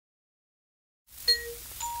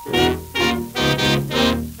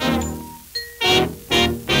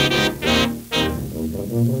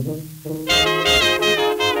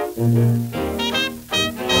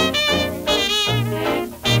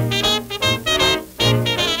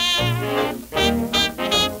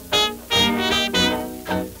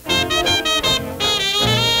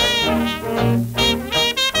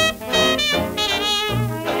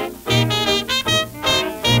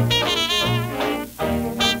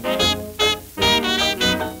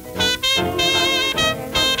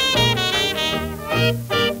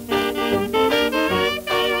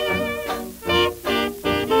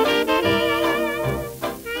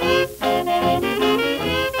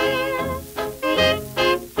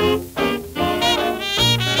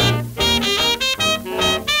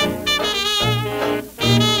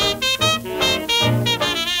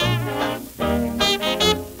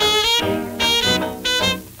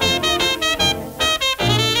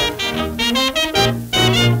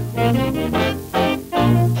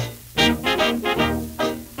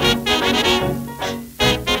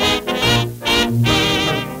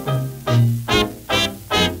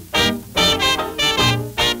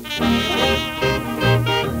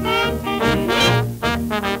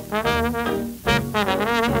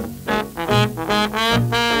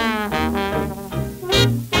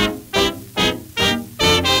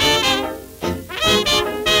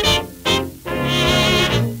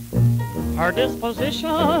Her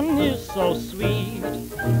disposition is so sweet,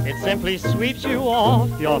 it simply sweeps you off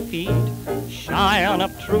your feet. Shy,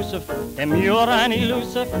 unobtrusive, demure and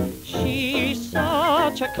elusive, she's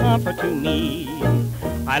such a comfort to me.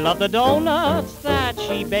 I love the doughnuts that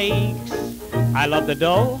she bakes, I love the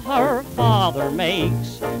dough her father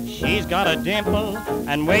makes. She's got a dimple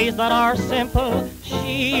and ways that are simple,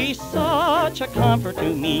 she's such a comfort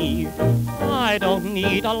to me. I don't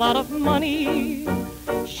need a lot of money,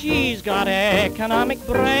 she's got economic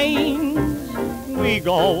brains. We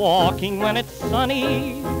go walking when it's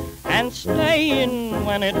sunny and stay in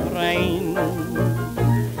when it rains.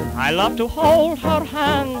 I love to hold her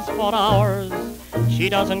hands for hours. She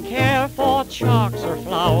doesn't care for chalks or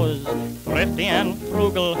flowers. Thrifty and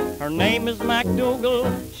frugal, her name is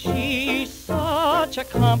MacDougal. She's such a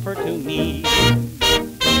comfort to me.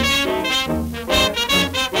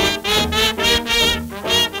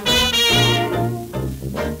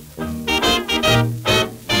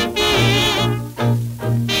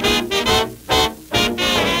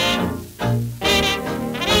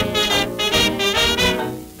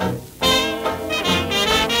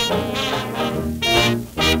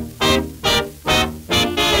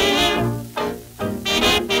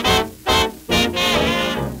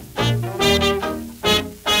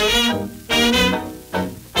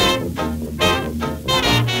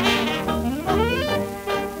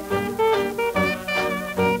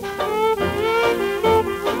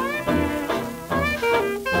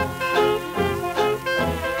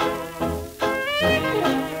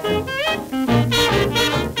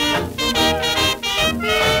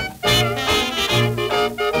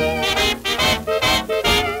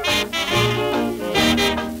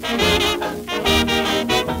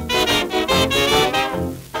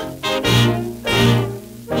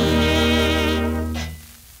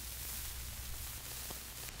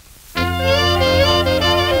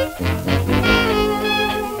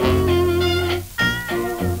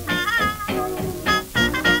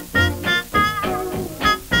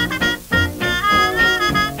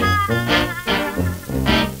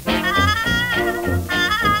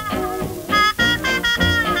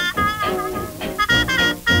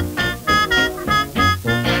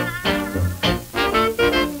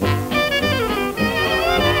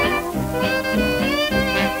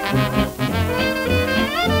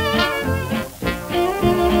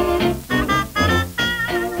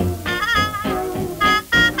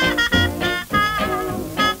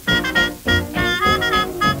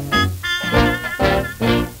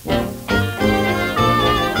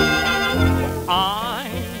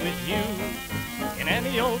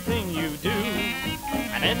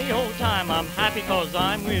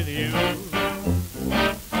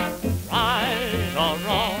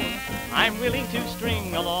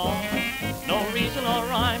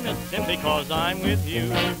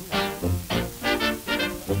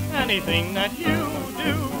 Anything that you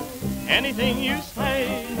do, anything you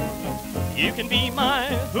say, you can be my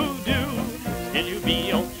hoodoo, still you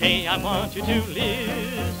be okay. I want you to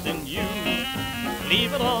listen, you,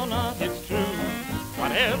 believe it or not, it's true.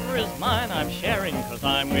 Whatever is mine, I'm sharing, 'cause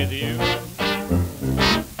I'm with you.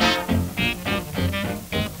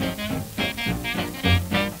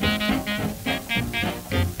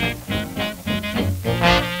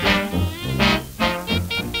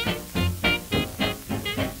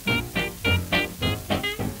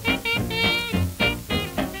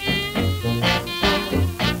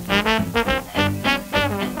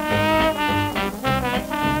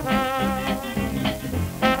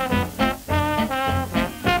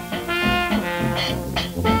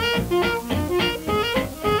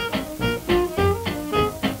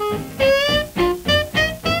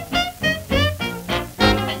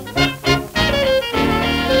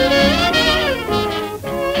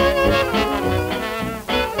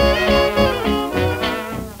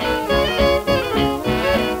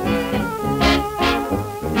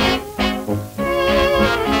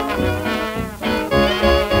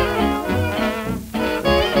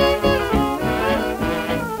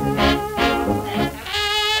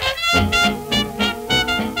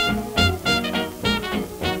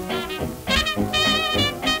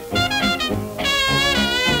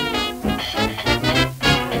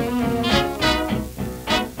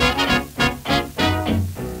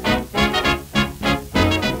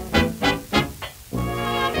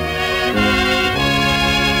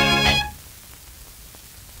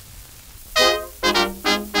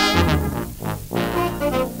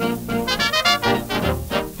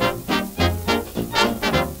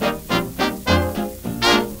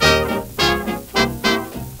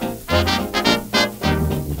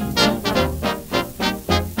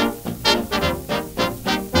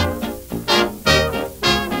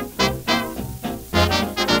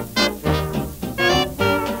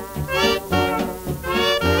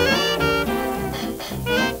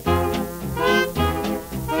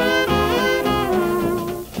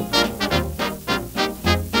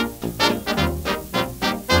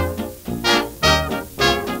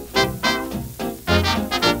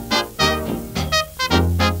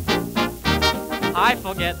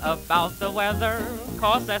 forget about the weather,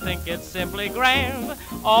 'cause I think it's simply grand.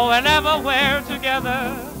 Oh, whenever we're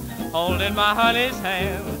together, holding my honey's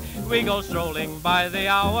hand, we go strolling by the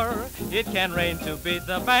hour. It can rain to beat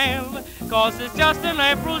the band, 'cause it's just an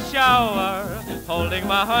April shower, holding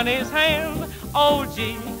my honey's hand. Oh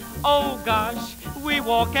gee, oh gosh, we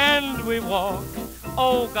walk and we walk.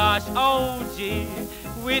 Oh gosh, oh gee,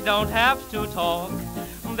 we don't have to talk.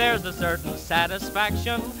 There's a certain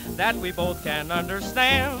satisfaction that we both can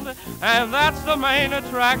understand, and that's the main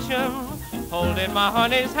attraction, holding my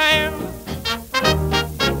honey's hand.